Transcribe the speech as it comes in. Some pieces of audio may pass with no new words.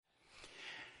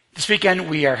This weekend,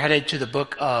 we are headed to the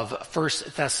book of 1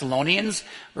 Thessalonians.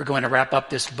 We're going to wrap up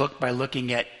this book by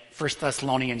looking at 1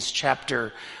 Thessalonians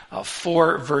chapter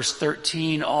 4, verse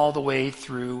 13, all the way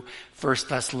through 1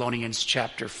 Thessalonians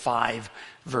chapter 5,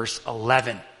 verse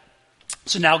 11.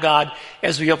 So now, God,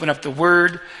 as we open up the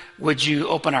Word, would you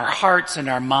open our hearts and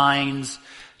our minds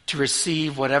to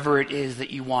receive whatever it is that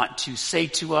you want to say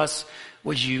to us?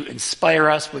 Would you inspire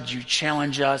us? Would you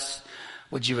challenge us?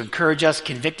 Would you encourage us,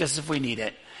 convict us if we need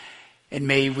it? And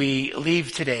may we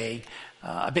leave today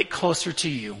a bit closer to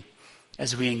you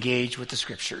as we engage with the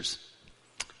Scriptures.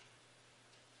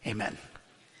 Amen.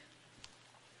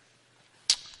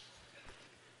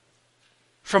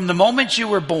 From the moment you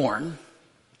were born,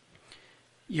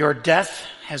 your death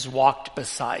has walked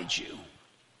beside you.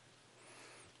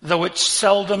 Though it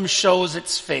seldom shows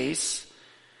its face,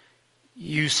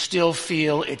 you still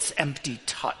feel its empty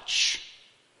touch.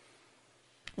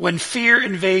 When fear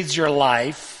invades your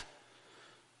life,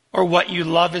 or what you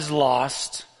love is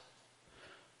lost,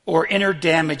 or inner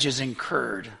damage is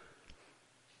incurred.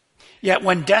 Yet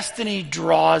when destiny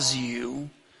draws you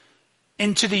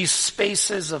into these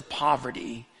spaces of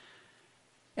poverty,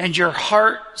 and your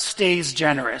heart stays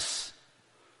generous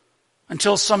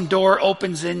until some door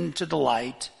opens into the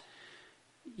light,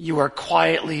 you are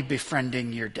quietly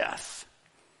befriending your death,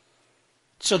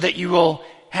 so that you will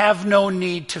have no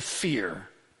need to fear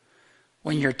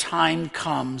when your time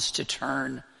comes to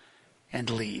turn and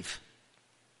leave.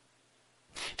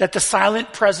 That the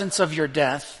silent presence of your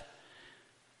death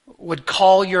would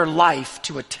call your life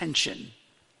to attention,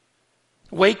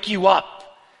 wake you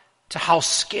up to how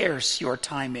scarce your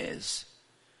time is,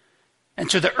 and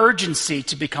to the urgency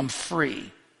to become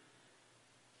free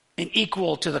and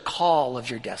equal to the call of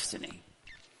your destiny.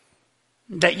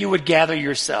 That you would gather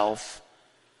yourself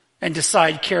and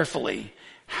decide carefully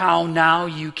how now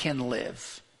you can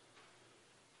live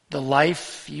the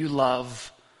life you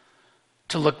love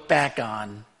to look back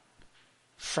on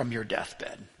from your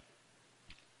deathbed.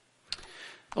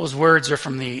 Those words are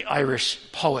from the Irish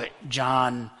poet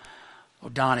John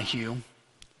O'Donoghue.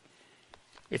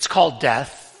 It's called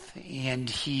Death, and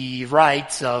he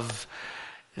writes of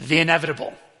the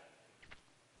inevitable.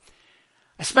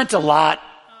 I spent a lot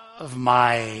of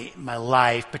my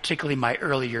life, particularly my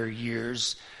earlier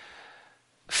years,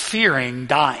 fearing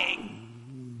dying,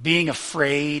 being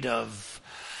afraid of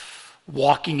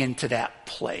walking into that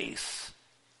place.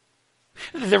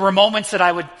 There were moments that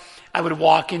I would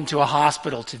walk into a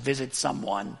hospital to visit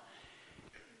someone,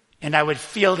 and I would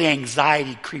feel the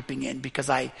anxiety creeping in because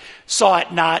I saw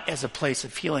it not as a place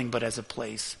of healing, but as a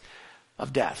place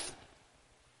of death.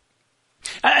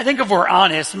 I think if we're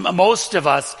honest, most of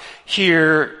us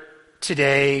here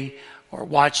today or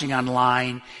watching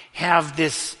online have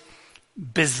this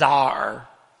bizarre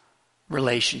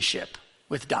relationship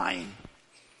with dying.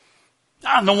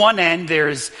 On the one end,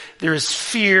 there's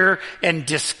fear and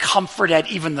discomfort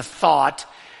at even the thought.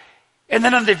 And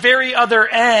then on the very other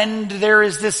end, there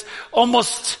is this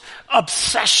almost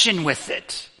obsession with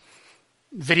it.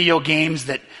 Video games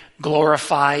that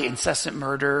glorify incessant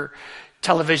murder,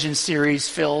 television series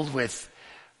filled with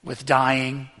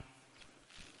dying.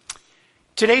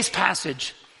 Today's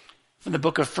passage from the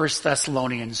book of 1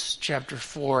 Thessalonians chapter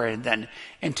 4 and then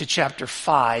into chapter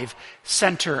 5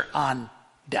 center on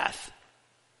death.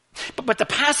 But the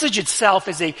passage itself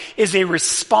is a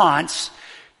response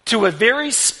to a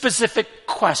very specific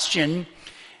question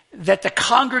that the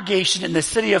congregation in the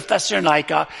city of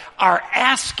Thessalonica are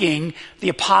asking the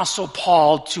Apostle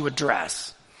Paul to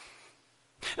address.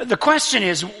 The question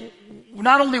is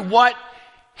not only what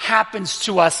happens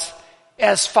to us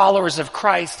as followers of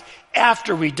Christ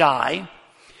after we die,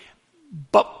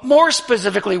 but more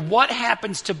specifically, what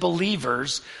happens to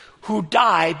believers who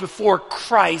die before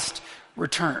Christ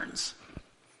returns.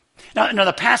 Now,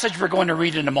 the passage we're going to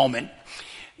read in a moment,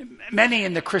 many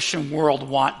in the Christian world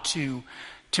want to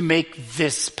make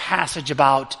this passage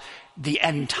about the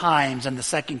end times and the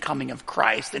second coming of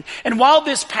Christ. And while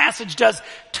this passage does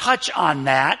touch on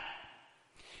that,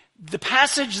 the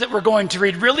passage that we're going to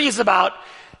read really is about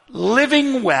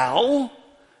living well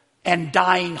and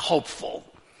dying hopeful.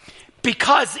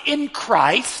 Because in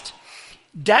Christ,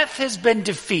 death has been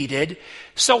defeated,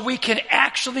 so we can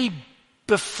actually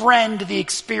befriend the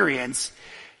experience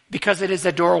because it is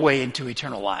a doorway into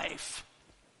eternal life.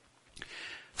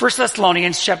 1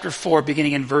 Thessalonians chapter 4,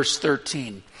 beginning in verse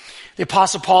 13. The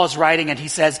Apostle Paul is writing and he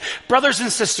says, "Brothers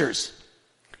and sisters,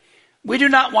 we do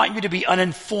not want you to be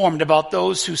uninformed about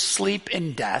those who sleep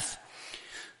in death,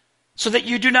 so that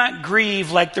you do not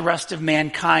grieve like the rest of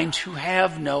mankind who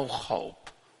have no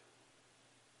hope.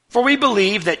 For we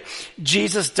believe that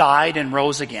Jesus died and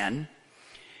rose again,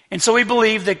 And so we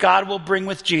believe that God will bring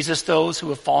with Jesus those who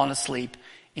have fallen asleep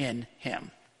in him.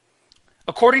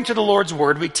 According to the Lord's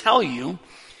word, we tell you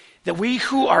that we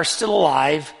who are still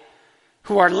alive,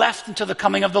 who are left until the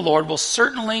coming of the Lord, will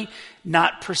certainly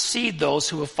not precede those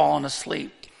who have fallen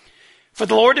asleep. For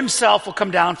the Lord himself will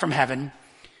come down from heaven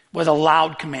with a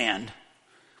loud command,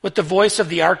 with the voice of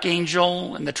the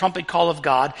archangel and the trumpet call of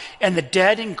God, and the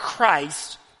dead in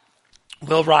Christ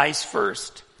will rise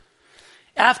first.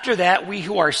 After that, we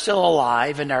who are still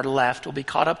alive and are left will be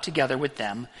caught up together with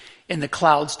them in the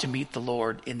clouds to meet the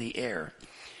Lord in the air.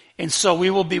 And so we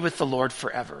will be with the Lord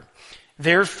forever.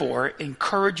 Therefore,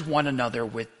 encourage one another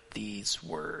with these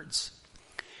words.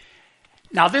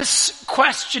 Now, this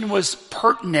question was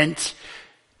pertinent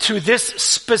to this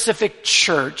specific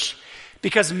church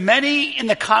because many in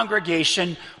the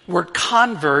congregation were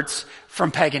converts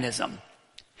from paganism.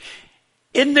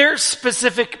 In their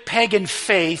specific pagan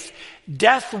faith,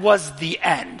 death was the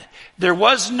end. There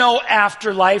was no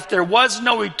afterlife. There was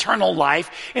no eternal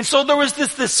life. And so there was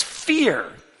this fear.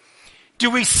 Do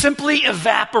we simply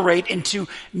evaporate into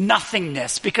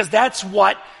nothingness? Because that's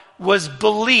what was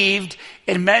believed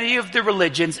in many of the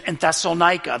religions in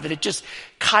Thessalonica, that it just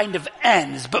kind of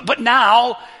ends. But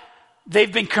now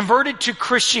they've been converted to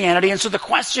Christianity. And so the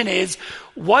question is,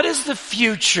 what is the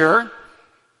future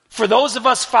for those of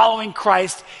us following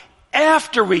Christ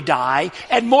after we die?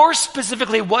 And more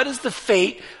specifically, what is the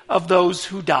fate of those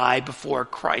who die before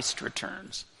Christ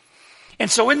returns? And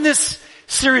so in this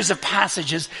series of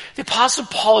passages, the Apostle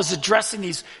Paul is addressing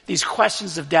these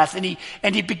questions of death,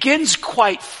 and he begins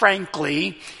quite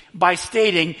frankly by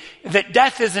stating that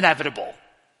death is inevitable.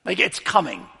 Like, it's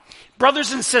coming.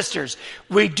 Brothers and sisters,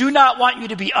 we do not want you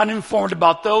to be uninformed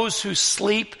about those who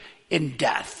sleep in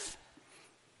death.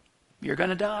 You're going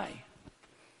to die.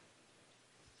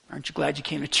 Aren't you glad you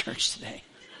came to church today?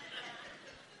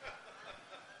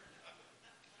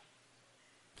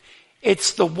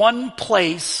 It's the one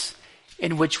place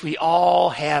in which we all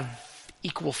have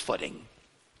equal footing.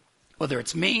 Whether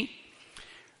it's me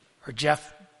or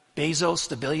Jeff Bezos,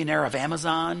 the billionaire of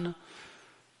Amazon,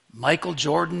 Michael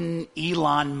Jordan,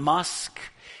 Elon Musk,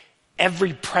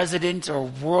 every president or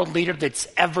world leader that's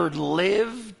ever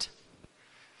lived,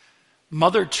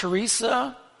 Mother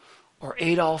Teresa or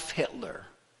Adolf Hitler.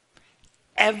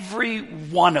 Every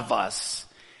one of us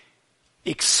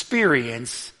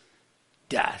experience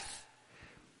death,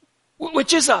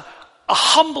 which is a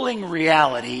humbling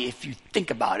reality if you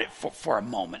think about it for a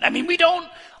moment. I mean, we don't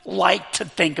like to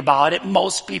think about it.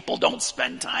 Most people don't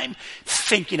spend time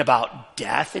thinking about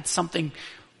death. It's something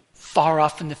far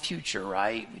off in the future,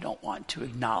 right? We don't want to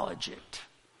acknowledge it.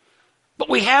 But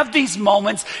we have these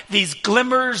moments, these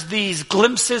glimmers, these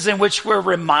glimpses in which we're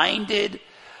reminded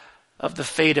of the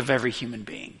fate of every human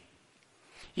being.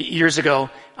 Years ago,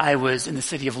 I was in the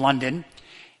city of London,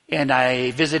 and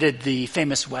I visited the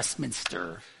famous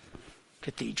Westminster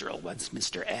Cathedral,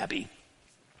 Westminster Abbey.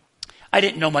 I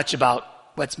didn't know much about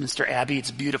Westminster Abbey.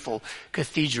 It's a beautiful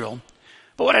cathedral.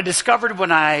 But what I discovered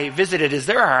when I visited is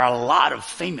there are a lot of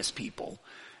famous people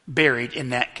buried in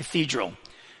that cathedral.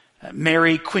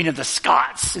 Mary, Queen of the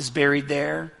Scots, is buried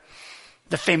there.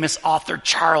 The famous author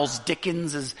Charles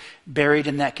Dickens is buried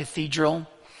in that cathedral.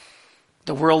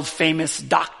 The world famous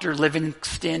Dr.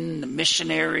 Livingstone, the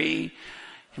missionary,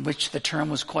 in which the term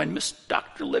was coined, Miss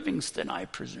Dr. Livingstone, I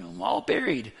presume, all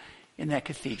buried in that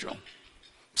cathedral.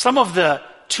 Some of the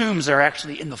tombs are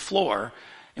actually in the floor,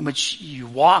 in which you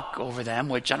walk over them,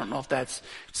 which I don't know if that's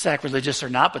sacrilegious or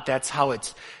not, but that's how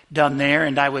it's done there.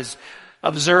 And I was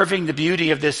observing the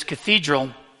beauty of this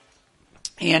cathedral,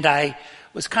 and I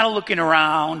was kind of looking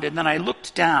around, and then I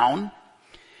looked down,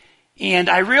 and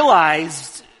I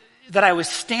realized that I was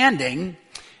standing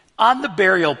on the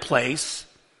burial place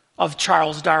of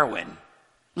Charles Darwin,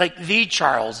 like the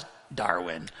Charles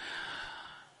Darwin,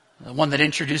 the one that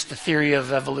introduced the theory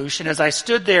of evolution. As I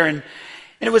stood there, and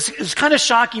it was kind of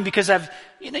shocking because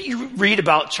you read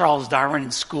about Charles Darwin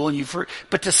in school, and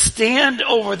but to stand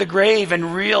over the grave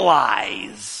and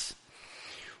realize,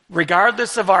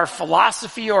 regardless of our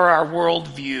philosophy or our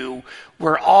worldview,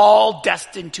 we're all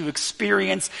destined to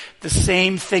experience the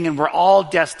same thing, and we're all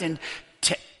destined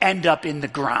to end up in the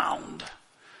ground.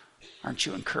 Aren't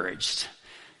you encouraged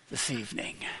this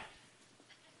evening?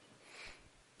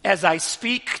 As I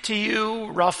speak to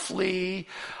you, roughly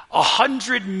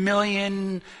 100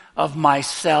 million of my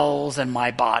cells and my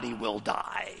body will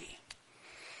die.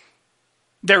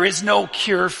 There is no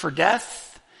cure for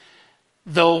death,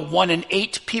 though 1 in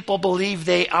 8 people believe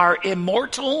they are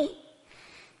immortal.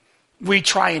 We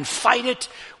try and fight it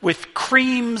with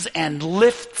creams and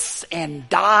lifts and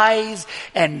dyes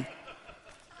and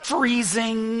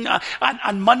freezing.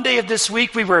 On Monday of this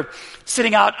week, we were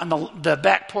sitting out on the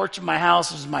back porch of my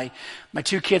house. It was my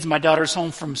two kids, my daughter's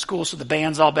home from school, so the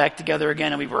band's all back together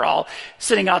again, and we were all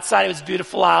sitting outside. It was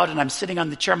beautiful out, and I'm sitting on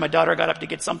the chair. My daughter got up to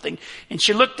get something, and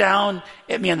she looked down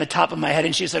at me on the top of my head,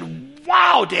 and she said,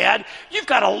 "Wow, Dad, you've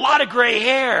got a lot of gray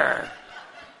hair."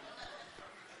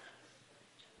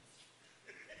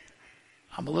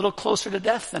 I'm a little closer to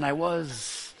death than I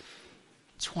was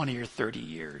 20 or 30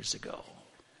 years ago.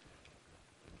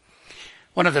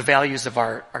 One of the values of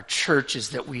our church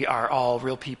is that we are all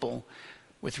real people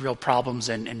with real problems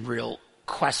and real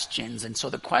questions. And so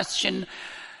the question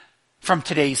from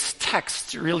today's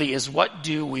text really is, what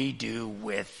do we do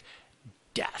with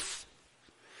death?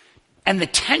 And the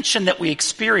tension that we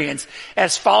experience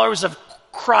as followers of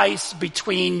Christ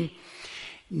between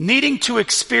needing to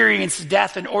experience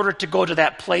death in order to go to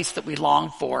that place that we long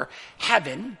for,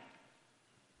 heaven,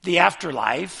 the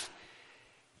afterlife,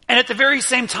 and at the very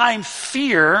same time,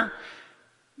 fear,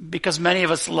 because many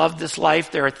of us love this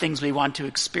life. There are things we want to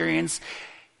experience.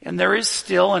 And there is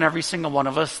still in every single one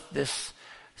of us this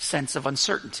sense of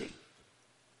uncertainty.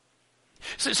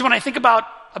 So when I think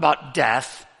about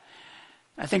death,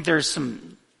 I think there's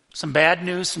some bad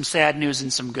news, some sad news,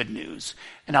 and some good news.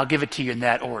 And I'll give it to you in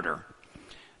that order.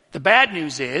 The bad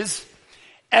news is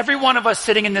every one of us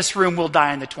sitting in this room will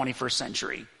die in the 21st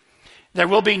century. There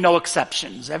will be no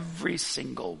exceptions. Every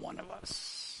single one of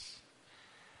us.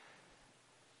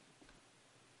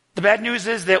 The bad news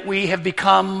is that we have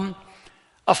become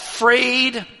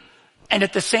afraid and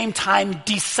at the same time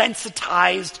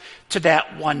desensitized to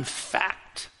that one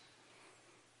fact.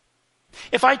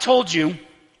 If I told you,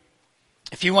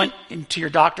 if you went into your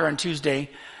doctor on Tuesday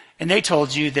and they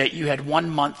told you that you had 1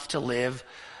 month to live,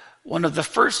 one of the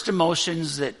first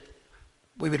emotions that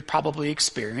we would probably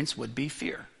experience would be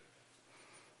fear.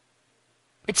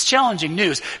 It's challenging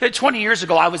news. 20 years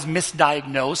ago, I was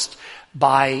misdiagnosed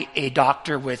by a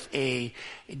doctor with a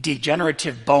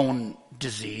degenerative bone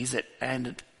disease. That I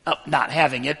ended up not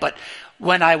having it, but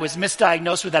when I was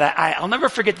misdiagnosed with that, I'll never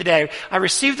forget the day I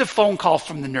received a phone call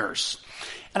from the nurse.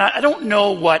 And I don't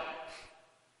know what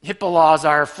HIPAA laws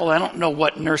are full. I don't know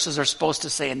what nurses are supposed to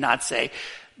say and not say.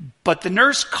 But the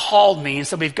nurse called me and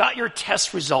said, "We've got your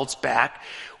test results back.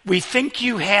 We think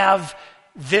you have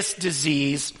this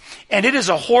disease, and it is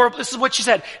this is what she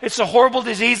said, it's a horrible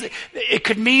disease. It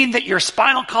could mean that your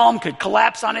spinal column could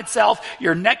collapse on itself,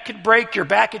 your neck could break, your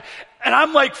back could," and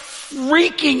I'm like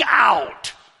freaking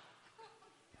out.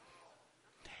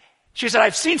 She said,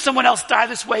 "I've seen someone else die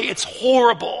this way. It's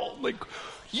horrible." Like,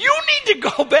 you need to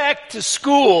go back to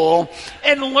school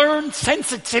and learn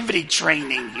sensitivity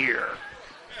training here.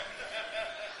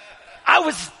 I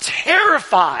was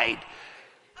terrified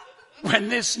when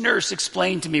this nurse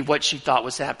explained to me what she thought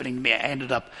was happening to me. I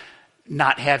ended up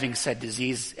not having said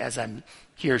disease as I'm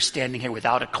here standing here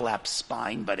without a collapsed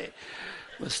spine, but it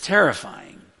was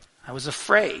terrifying. I was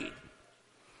afraid.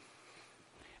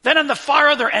 Then on the far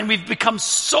other end, we've become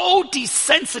so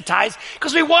desensitized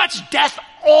because we watch death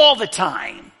all the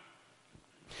time.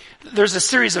 There's a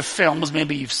series of films,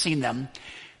 maybe you've seen them.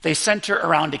 They center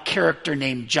around a character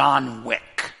named John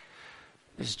Wick.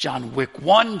 There's John Wick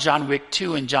 1, John Wick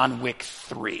 2, and John Wick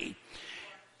 3.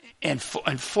 And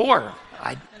 4.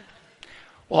 I've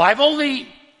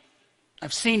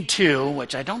seen 2,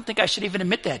 which I don't think I should even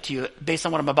admit that to you based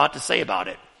on what I'm about to say about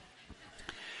it.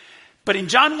 But in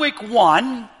John Wick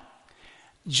 1,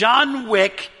 John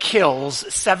Wick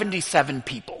kills 77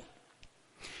 people.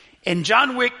 In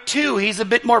John Wick 2, he's a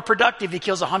bit more productive. He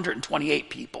kills 128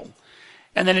 people.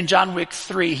 And then in John Wick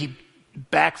 3, he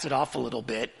backs it off a little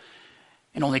bit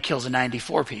and only kills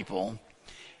 94 people.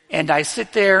 And I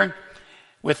sit there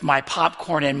with my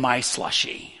popcorn and my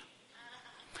slushie.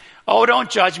 Oh, don't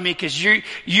judge me, because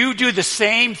you do the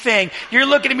same thing. You're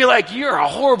looking at me like you're a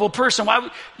horrible person.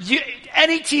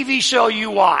 Any TV show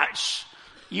you watch,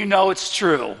 you know it's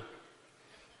true.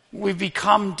 We've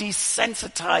become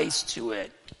desensitized to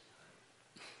it.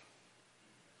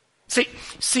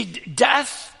 See,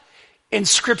 death in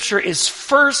Scripture is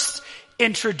first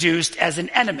introduced as an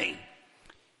enemy.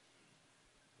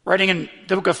 Writing in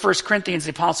the book of 1 Corinthians,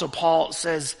 the Apostle Paul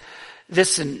says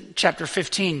this in chapter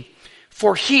 15.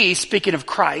 "For he," speaking of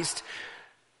Christ,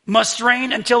 "must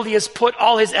reign until he has put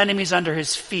all his enemies under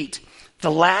his feet. The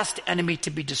last enemy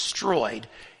to be destroyed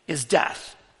is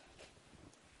death."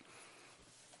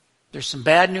 There's some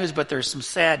bad news, but there's some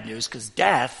sad news, because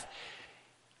death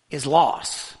is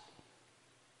loss.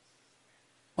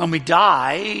 When we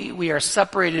die, we are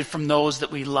separated from those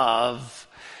that we love.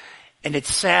 And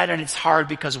it's sad and it's hard,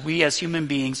 because we as human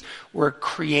beings were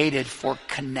created for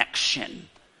connection.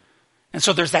 And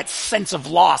so there's that sense of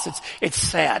loss. It's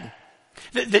sad.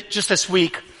 Just this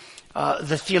week,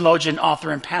 the theologian,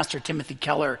 author, and pastor Timothy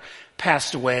Keller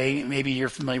passed away. Maybe you're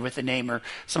familiar with the name or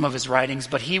some of his writings,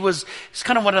 but he's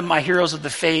kind of one of my heroes of the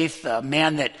faith, a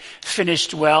man that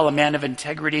finished well, a man of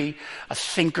integrity, a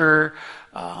thinker,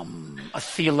 a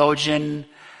theologian,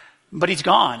 but he's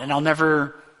gone, and I'll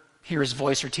never hear his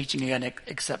voice or teaching again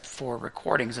except for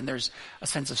recordings, and there's a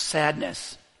sense of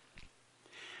sadness.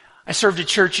 I served a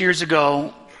church years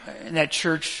ago. In that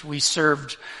church, we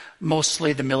served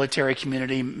mostly the military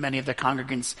community. Many of the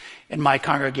congregants in my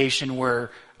congregation were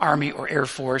Army or Air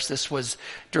Force. This was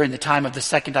during the time of the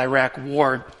Second Iraq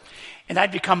War. And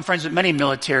I'd become friends with many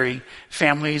military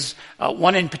families.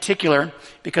 One in particular,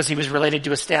 because he was related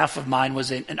to a staff of mine,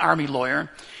 was an Army lawyer.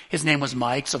 His name was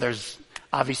Mike, so there's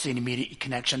obviously an immediate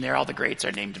connection there. All the greats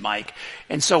are named Mike.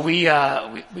 And so we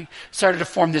started to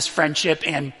form this friendship,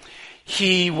 and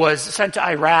he was sent to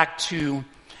Iraq to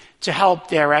help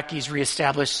the Iraqis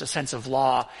reestablish a sense of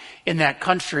law in that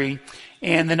country.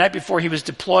 And the night before he was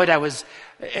deployed, I was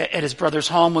at his brother's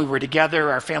home. We were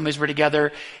together. Our families were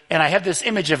together. And I have this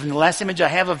image of him. The last image I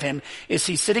have of him is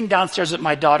he's sitting downstairs with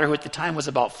my daughter, who at the time was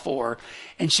about 4,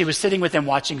 and she was sitting with him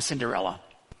watching Cinderella.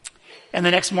 And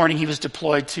the next morning he was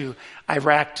deployed to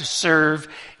Iraq to serve.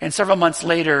 And several months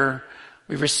later,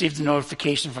 we received a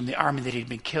notification from the Army that he'd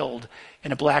been killed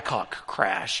in a Black Hawk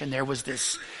crash. And there was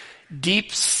this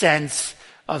deep sense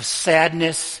of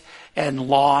sadness and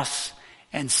loss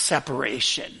and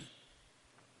separation.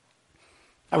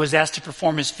 I was asked to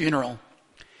perform his funeral.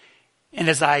 And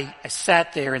as I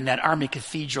sat there in that Army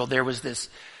cathedral, there was this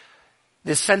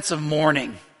sense of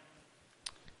mourning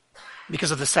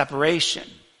because of the separation.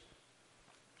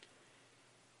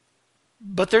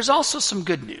 But there's also some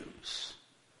good news,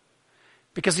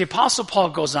 because the Apostle Paul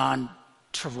goes on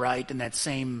to write in that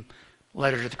same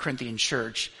letter to the Corinthian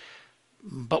church,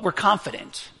 but we're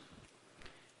confident.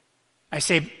 I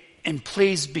say, and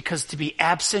please, because to be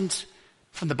absent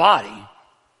from the body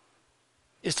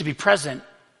is to be present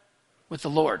with the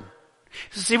Lord.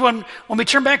 See, when we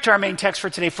turn back to our main text for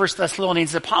today, 1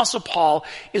 Thessalonians, the Apostle Paul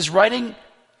is writing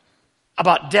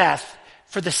about death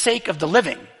for the sake of the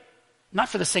living, not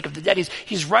for the sake of the dead.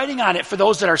 He's writing on it for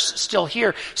those that are still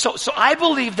here. So I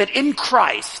believe that in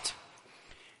Christ,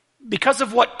 because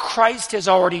of what Christ has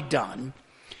already done,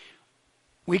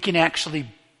 we can actually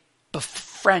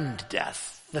befriend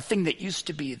death, the thing that used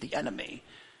to be the enemy.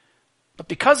 But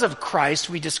because of Christ,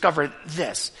 we discover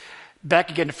this. Back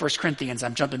again to 1 Corinthians.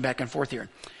 I'm jumping back and forth here.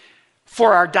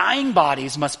 For our dying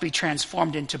bodies must be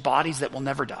transformed into bodies that will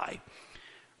never die.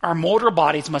 Our mortal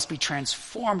bodies must be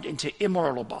transformed into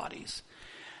immortal bodies.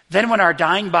 Then when our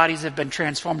dying bodies have been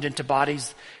transformed into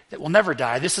bodies that will never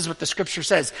die, this is what the scripture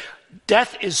says.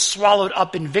 Death is swallowed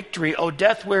up in victory. O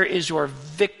death, where is your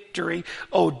victory?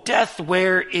 O death,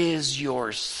 where is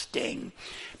your sting?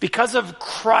 Because of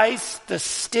Christ, the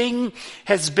sting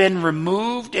has been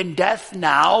removed, and death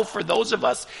now, for those of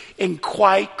us in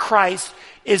Christ,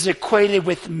 is equated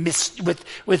with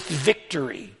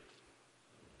victory.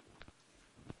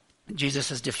 Jesus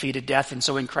has defeated death, and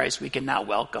so in Christ we can now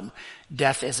welcome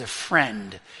death as a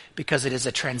friend, because it is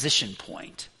a transition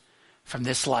point from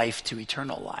this life to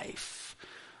eternal life,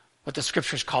 what the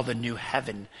scriptures call the new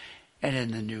heaven and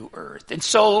in the new earth. And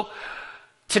so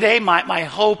today my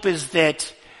hope is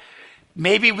that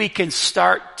maybe we can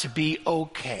start to be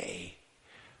okay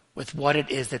with what it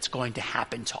is that's going to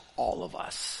happen to all of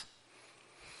us.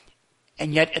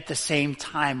 And yet at the same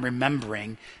time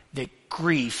remembering that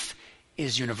grief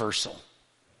is universal.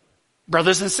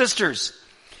 Brothers and sisters,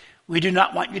 we do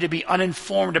not want you to be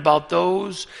uninformed about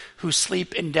those who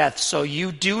sleep in death, so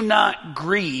you do not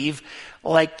grieve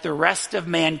like the rest of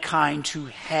mankind who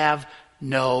have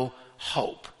no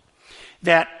hope.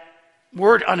 That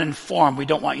word uninformed, we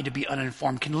don't want you to be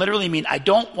uninformed, can literally mean I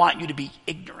don't want you to be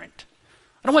ignorant.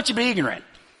 I don't want you to be ignorant.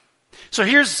 So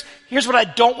here's what I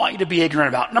don't want you to be ignorant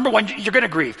about. Number one, you're going to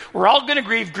grieve. We're all going to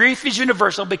grieve. Grief is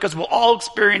universal because we'll all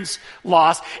experience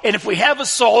loss. And if we have a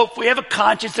soul, if we have a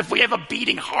conscience, if we have a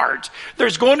beating heart,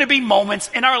 there's going to be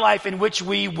moments in our life in which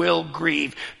we will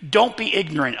grieve. Don't be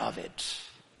ignorant of it.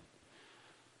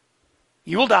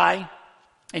 You will die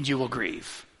and you will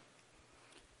grieve.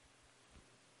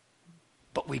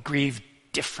 But we grieve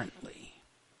differently.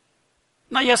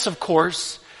 Now, yes, of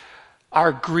course,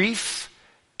 our grief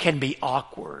can be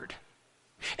awkward.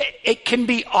 It can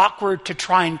be awkward to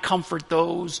try and comfort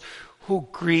those who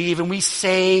grieve, and we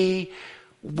say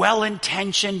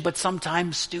well-intentioned but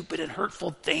sometimes stupid and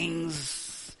hurtful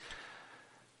things.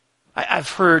 I've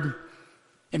heard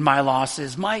in my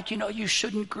losses, Mike, you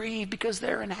shouldn't grieve because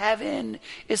they're in heaven.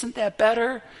 Isn't that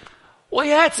better? Well,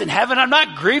 yeah, it's in heaven. I'm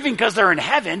not grieving because they're in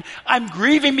heaven. I'm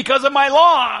grieving because of my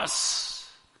loss.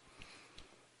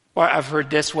 Or I've heard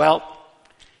this, well,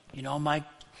 my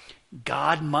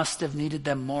God must have needed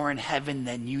them more in heaven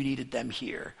than you needed them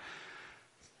here.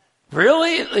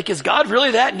 Really? Like, is God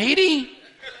really that needy?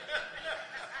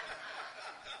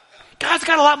 God's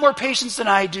got a lot more patience than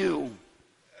I do.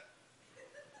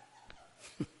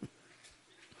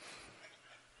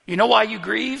 You know why you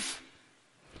grieve?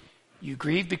 You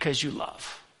grieve because you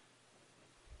love.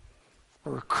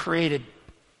 We're created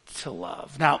to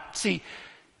love. Now, see,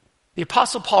 the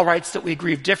Apostle Paul writes that we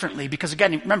grieve differently because,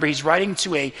 again, remember, he's writing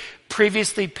to a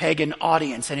previously pagan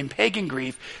audience. And in pagan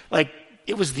grief,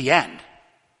 it was the end.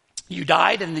 You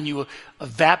died and then you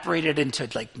evaporated into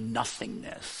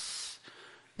nothingness.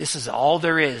 This is all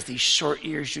there is, these short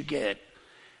years you get.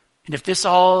 And if this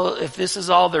is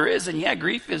all there is, then yeah,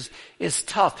 grief is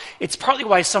tough. It's partly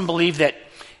why some believe that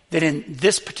in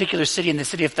this particular city, in the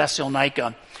city of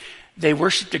Thessalonica, they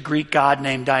worshipped a Greek god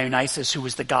named Dionysus, who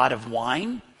was the god of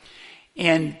wine.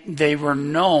 And they were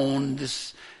known,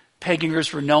 pagan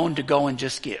groups were known to go and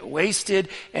just get wasted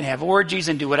and have orgies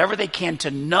and do whatever they can to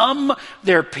numb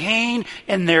their pain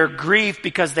and their grief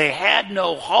because they had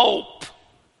no hope.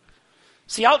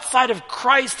 See, outside of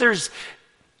Christ,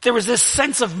 there was this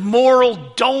sense of moral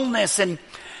dullness, and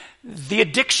the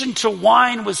addiction to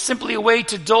wine was simply a way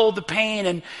to dull the pain.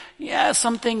 And yeah,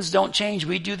 some things don't change.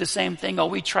 We do the same thing.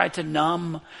 We try to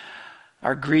numb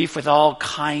our grief with all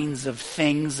kinds of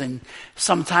things and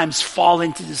sometimes fall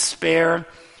into despair.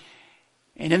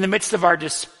 And in the midst of our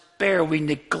despair, we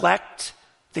neglect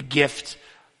the gift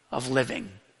of living.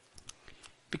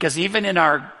 Because even in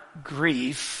our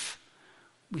grief,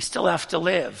 we still have to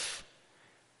live.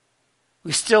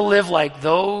 We still live like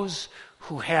those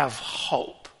who have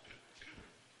hope.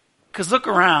 Because look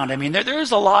around.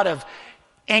 There's a lot of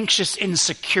anxious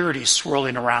insecurity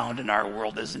swirling around in our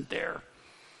world, isn't there?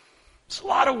 There's a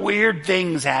lot of weird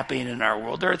things happening in our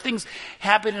world. There are things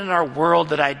happening in our world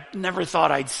that I never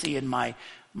thought I'd see in my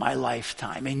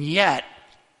lifetime. And yet,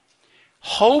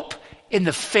 hope in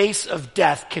the face of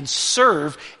death can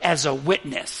serve as a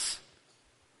witness.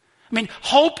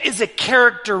 Hope is a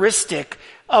characteristic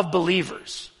of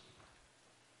believers.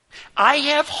 I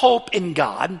have hope in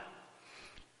God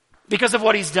because of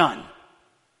what He's done.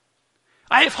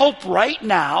 I have hope right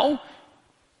now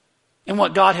in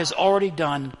what God has already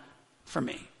done for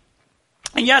me.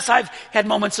 And yes, I've had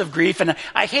moments of grief, and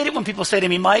I hate it when people say to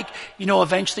me, Mike,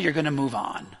 eventually you're going to move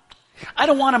on. I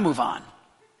don't want to move on,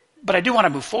 but I do want to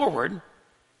move forward.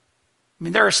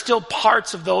 There are still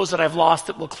parts of those that I've lost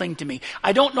that will cling to me.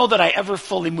 I don't know that I ever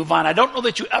fully move on. I don't know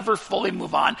that you ever fully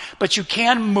move on, but you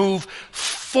can move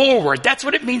forward. That's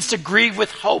what it means to grieve with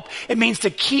hope. It means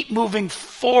to keep moving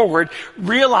forward,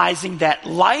 realizing that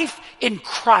life in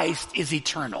Christ is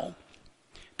eternal.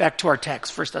 Back to our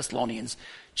text, 1 Thessalonians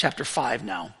chapter 5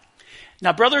 now.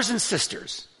 Now, brothers and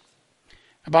sisters,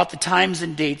 about the times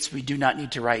and dates we do not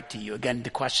need to write to you. Again, the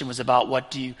question was about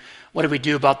what do we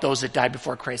do about those that died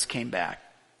before Christ came back?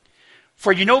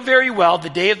 For you know very well the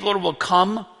day of the Lord will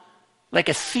come like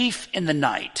a thief in the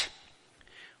night.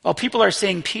 While people are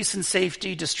saying peace and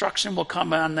safety, destruction will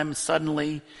come on them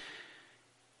suddenly,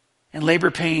 and labor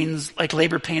pains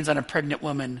on a pregnant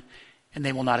woman, and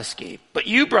they will not escape. But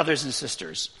you, brothers and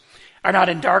sisters, are not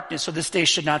in darkness, so this day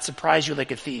should not surprise you like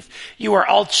a thief. You are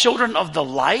all children of the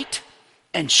light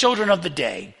and children of the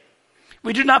day.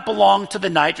 We do not belong to the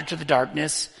night or to the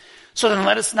darkness. So then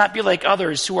let us not be like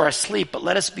others who are asleep, but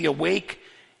let us be awake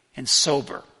and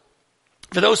sober.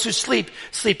 For those who sleep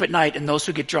at night, and those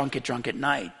who get drunk at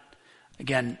night.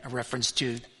 Again, a reference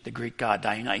to the Greek god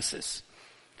Dionysus.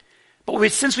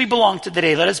 But since we belong to the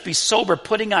day, let us be sober,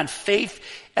 putting on faith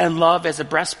and love as a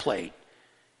breastplate,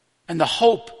 and the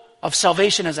hope of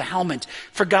salvation as a helmet.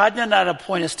 For God did not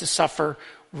appoint us to suffer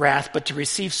wrath, but to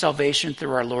receive salvation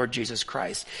through our Lord Jesus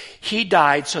Christ. He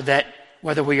died so that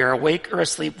whether we are awake or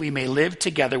asleep, we may live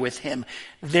together with him.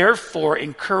 Therefore,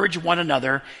 encourage one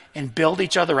another and build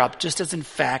each other up, just as in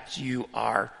fact you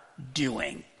are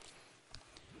doing.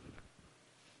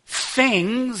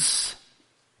 Things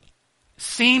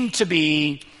seem to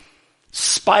be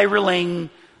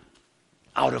spiraling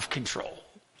out of control.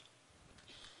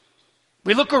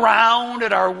 We look around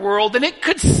at our world and it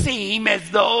could seem as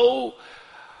though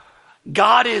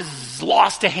God has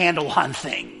lost a handle on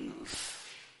things.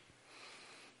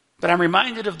 But I'm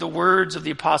reminded of the words of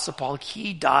the Apostle Paul.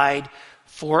 He died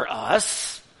for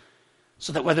us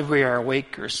so that whether we are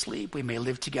awake or asleep, we may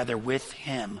live together with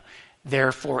him.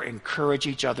 Therefore, encourage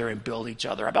each other and build each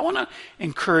other up. I want to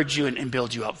encourage you and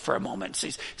build you up for a moment.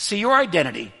 See your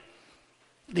identity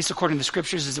at least according to the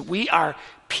scriptures, is that we are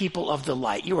people of the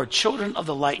light. You are children of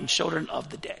the light and children of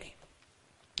the day.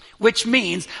 Which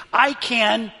means I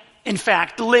can, in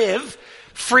fact, live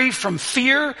free from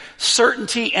fear,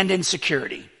 certainty, and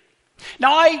insecurity.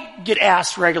 Now, I get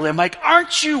asked regularly, I'm like,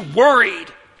 aren't you worried?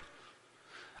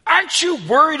 Aren't you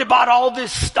worried about all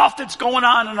this stuff that's going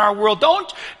on in our world?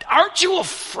 Aren't you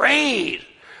afraid?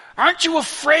 Aren't you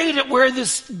afraid at where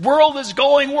this world is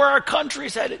going, where our country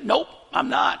is headed? Nope, I'm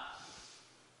not.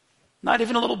 Not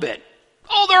even a little bit.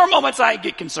 Oh, there are moments I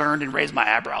get concerned and raise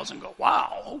my eyebrows and go,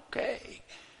 wow, okay.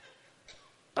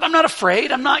 But I'm not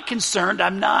afraid. I'm not concerned.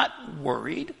 I'm not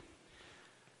worried.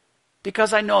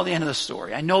 Because I know the end of the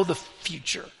story. I know the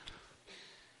future.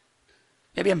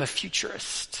 Maybe I'm a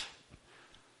futurist.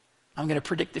 I'm going to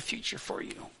predict the future for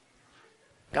you.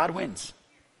 God wins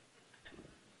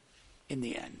in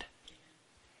the end.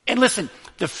 And listen,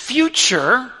 the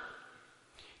future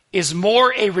is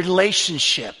more a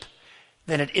relationship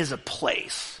than it is a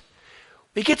place.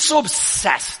 We get so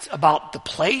obsessed about the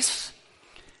place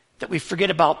that we forget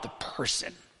about the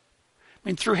person. I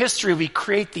mean, through history, we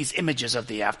create these images of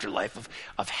the afterlife,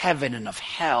 of heaven and of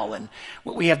hell. And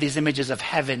we have these images of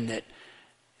heaven that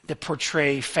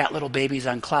portray fat little babies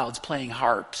on clouds playing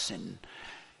harps, and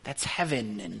that's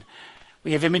heaven. And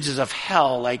we have images of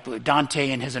hell, like Dante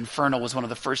in his Inferno was one of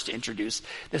the first to introduce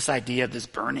this idea of this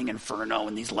burning inferno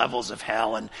and these levels of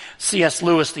hell. And C.S.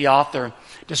 Lewis, the author,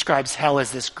 describes hell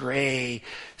as this gray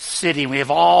city. We have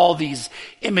all these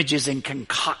images and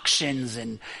concoctions,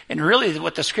 and really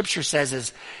what the scripture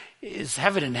says is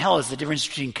heaven and hell is the difference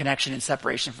between connection and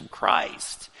separation from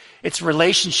Christ. It's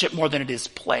relationship more than it is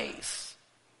place.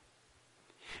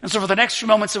 And so for the next few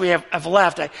moments that we have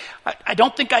left, I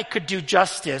don't think I could do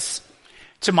justice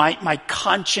to my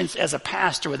conscience as a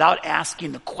pastor without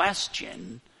asking the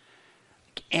question,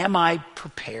 am I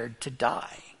prepared to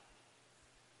die?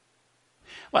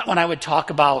 When I would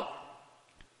talk about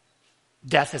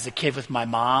death as a kid with my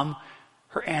mom,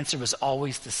 her answer was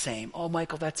always the same. Oh,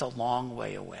 Michael, that's a long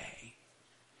way away.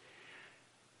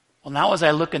 Well, now as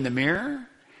I look in the mirror,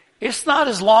 it's not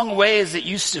as long away as it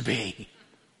used to be.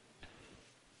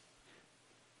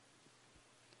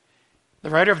 The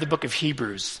writer of the book of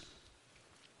Hebrews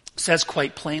says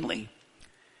quite plainly,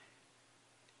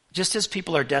 just as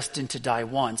people are destined to die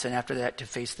once and after that to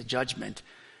face the judgment,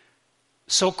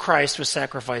 so Christ was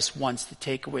sacrificed once to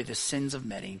take away the sins of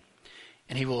many,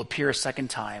 and he will appear a second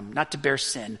time, not to bear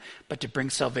sin, but to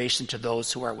bring salvation to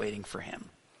those who are waiting for him.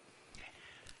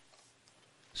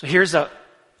 So here's a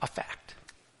fact.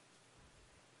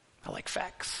 I like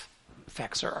facts.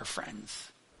 Facts are our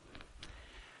friends.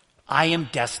 I am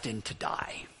destined to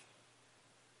die.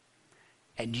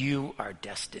 And you are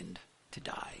destined to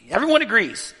die. Everyone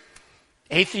agrees.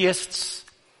 Atheists,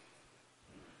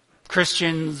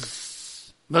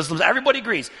 Christians, Muslims, everybody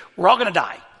agrees. We're all going to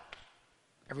die.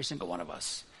 Every single one of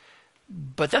us.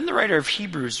 But then the writer of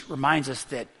Hebrews reminds us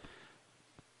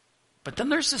but then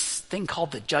there's this thing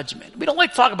called the judgment. We don't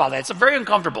like to talk about that. It's very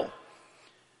uncomfortable.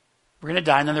 We're going to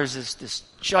die, and then there's this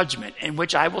judgment in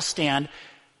which I will stand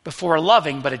before a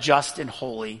loving but a just and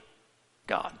holy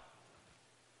God.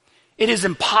 It is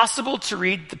impossible to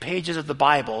read the pages of the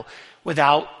Bible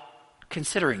without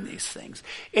considering these things.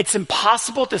 It's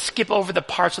impossible to skip over the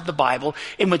parts of the Bible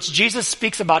in which Jesus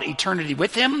speaks about eternity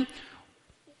with him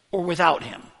or without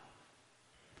him.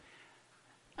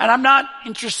 And I'm not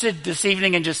interested this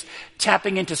evening in just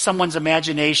tapping into someone's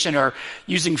imagination or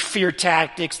using fear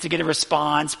tactics to get a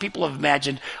response. People have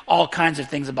imagined all kinds of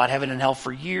things about heaven and hell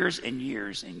for years and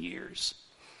years and years.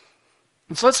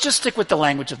 And so let's just stick with the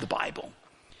language of the Bible.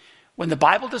 When the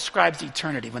Bible describes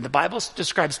eternity, when the Bible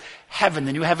describes heaven,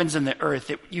 the new heavens and the earth,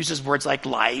 it uses words like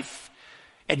life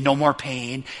and no more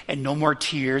pain and no more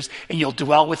tears, and you'll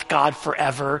dwell with God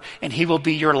forever and he will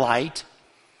be your light.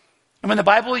 And when the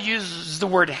Bible uses the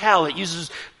word hell, it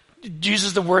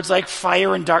uses the words like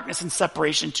fire and darkness and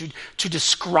separation to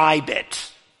describe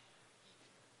it.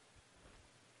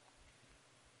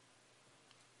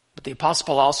 But the Apostle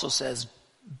Paul also says,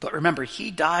 but remember, he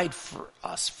died for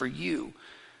us, for you.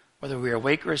 Whether we are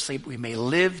awake or asleep, we may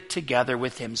live together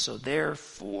with him. So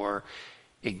therefore,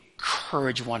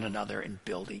 encourage one another and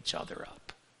build each other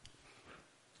up.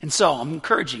 And so I'm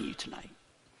encouraging you tonight.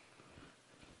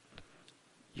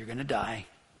 You're going to die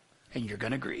and you're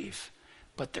going to grieve.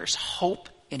 But there's hope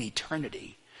in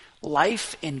eternity.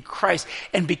 Life in Christ.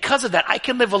 And because of that, I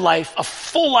can live a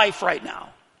full life right now.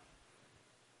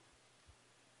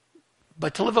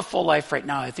 But to live a full life right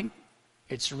now, I think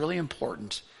it's really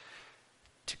important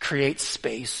to create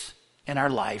space in our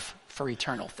life for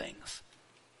eternal things.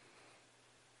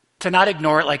 To not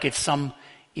ignore it like it's some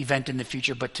event in the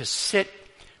future, but to sit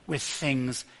with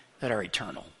things that are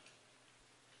eternal.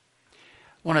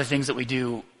 One of the things that we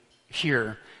do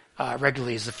here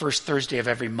regularly is the first Thursday of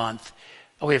every month.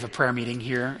 We have a prayer meeting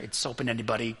here. It's open to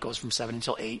anybody. It goes from 7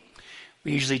 until 8.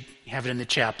 We usually have it in the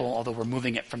chapel, although we're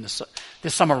moving it from this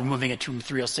summer, we're moving it to room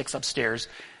 306 upstairs,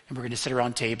 and we're going to sit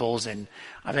around tables. And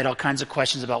I've had all kinds of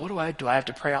questions about, do I have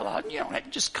to pray out loud? You know,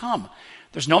 just come.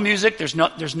 There's no music. There's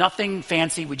nothing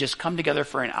fancy. We just come together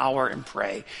for an hour and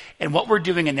pray. And what we're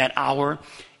doing in that hour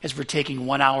is we're taking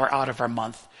 1 hour out of our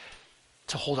month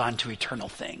to hold on to eternal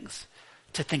things,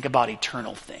 to think about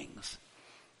eternal things.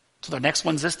 So the next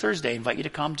one's this Thursday. I invite you to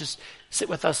come, just sit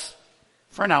with us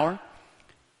for an hour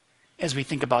as we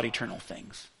think about eternal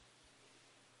things.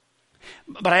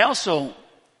 But I also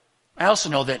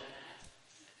know that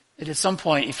at some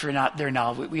point, if you're not there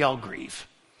now, we all grieve.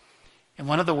 And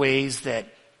one of the ways that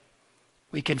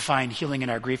we can find healing in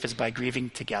our grief is by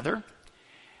grieving together.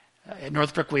 At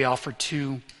Northbrook, we offer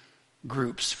 2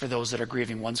 groups for those that are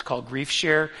grieving. One's called Grief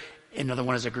Share, and another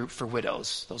one is a group for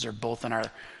widows. Those are both in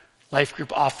our life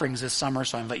group offerings this summer,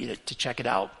 so I invite you to check it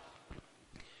out.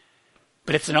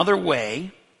 But it's another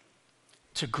way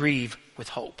to grieve with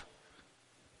hope,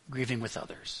 grieving with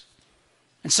others.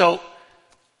 And so,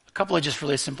 a couple of just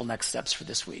really simple next steps for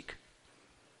this week.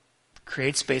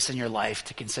 Create space in your life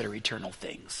to consider eternal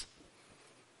things.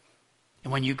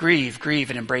 And when you grieve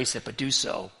and embrace it, but do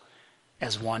so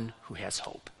as one who has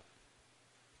hope.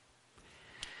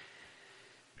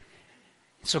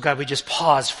 So God, we just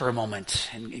pause for a moment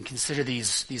and consider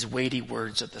these weighty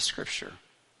words of the Scripture.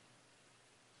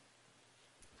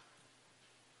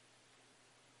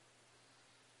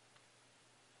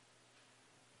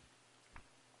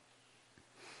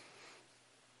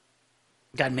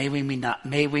 God, may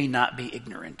we not be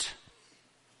ignorant.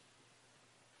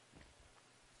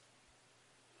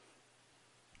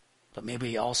 But may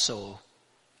we also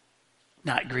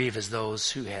not grieve as those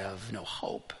who have no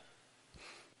hope.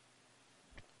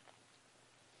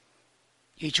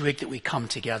 Each week that we come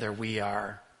together, we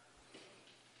are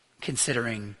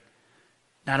considering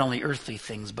not only earthly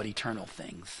things, but eternal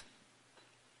things.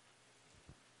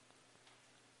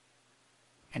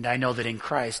 And I know that in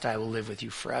Christ I will live with you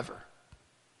forever.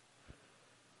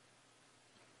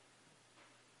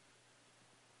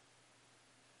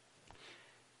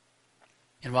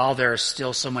 And while there are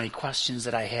still so many questions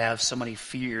that I have, so many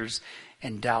fears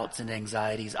and doubts and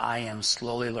anxieties, I am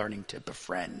slowly learning to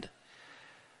befriend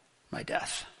my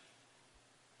death.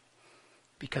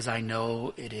 Because I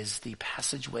know it is the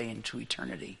passageway into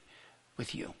eternity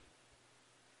with you.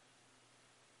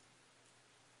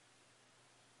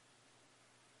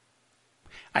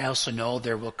 I also know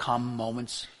there will come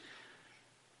moments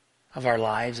of our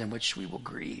lives in which we will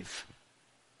grieve.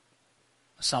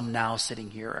 Some now sitting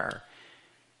here are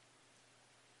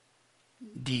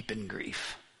deep in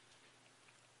grief.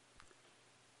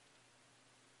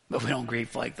 But we don't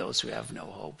grieve like those who have no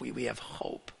hope. We have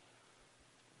hope.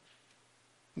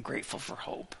 I'm grateful for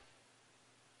hope.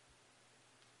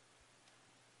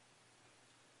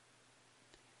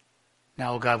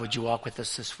 Now, God, would you walk with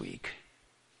us this week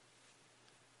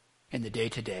in the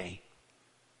day-to-day,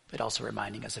 but also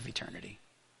reminding us of eternity.